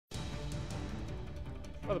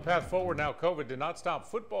Well, the path forward now, COVID did not stop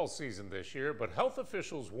football season this year, but health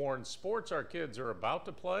officials warn sports our kids are about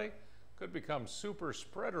to play could become super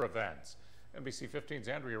spreader events. NBC 15's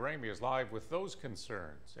Andrea Ramey is live with those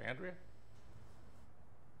concerns. Andrea?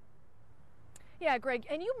 Yeah, Greg,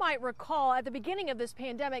 and you might recall at the beginning of this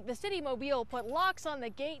pandemic, the city of Mobile put locks on the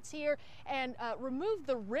gates here and removed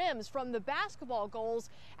the rims from the basketball goals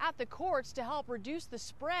at the courts to help reduce the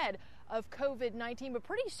spread of COVID-19. But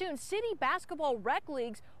pretty soon, city basketball rec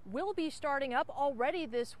leagues will be starting up already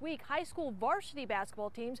this week. High school varsity basketball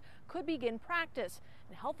teams could begin practice,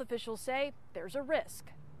 and health officials say there's a risk.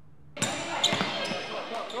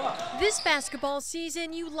 This basketball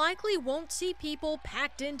season, you likely won't see people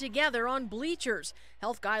packed in together on bleachers.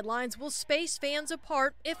 Health guidelines will space fans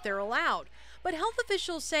apart if they're allowed. But health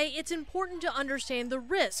officials say it's important to understand the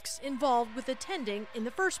risks involved with attending in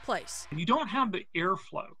the first place. You don't have the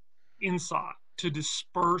airflow inside to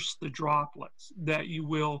disperse the droplets that you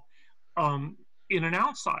will in an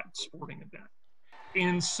outside sporting event.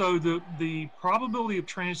 And so the probability of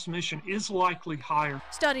transmission is likely higher.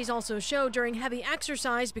 Studies also show during heavy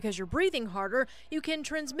exercise, because you're breathing harder, you can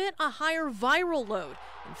transmit a higher viral load,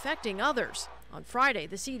 infecting others. On Friday,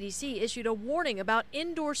 the CDC issued a warning about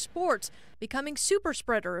indoor sports becoming super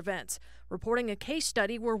spreader events, reporting a case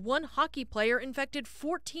study where one hockey player infected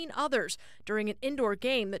 14 others during an indoor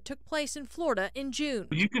game that took place in Florida in June.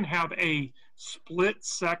 You can have a split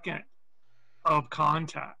second of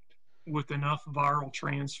contact with enough viral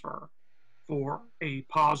transfer for a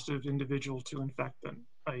positive individual to infect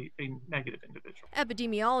a negative individual.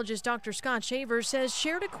 Epidemiologist Dr. Scott Shaver says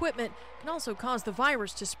shared equipment can also cause the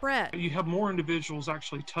virus to spread. You have more individuals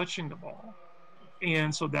actually touching the ball,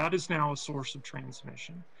 and so that is now a source of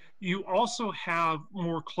transmission. You also have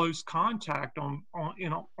more close contact on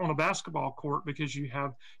a basketball court because you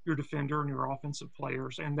have your defender and your offensive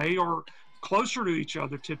players, and they are closer to each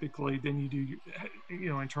other typically than you do,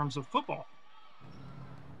 in terms of football.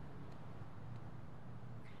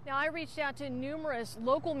 Now, I reached out to numerous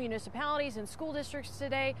local municipalities and school districts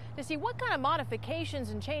today to see what kind of modifications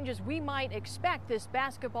and changes we might expect this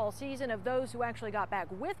basketball season. Of those who actually got back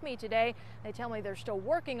with me today, they tell me they're still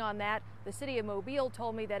working on that. The city of Mobile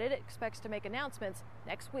told me that it expects to make announcements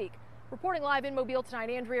next week. Reporting live in Mobile tonight,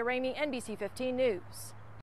 Andrea Ramey, NBC 15 News.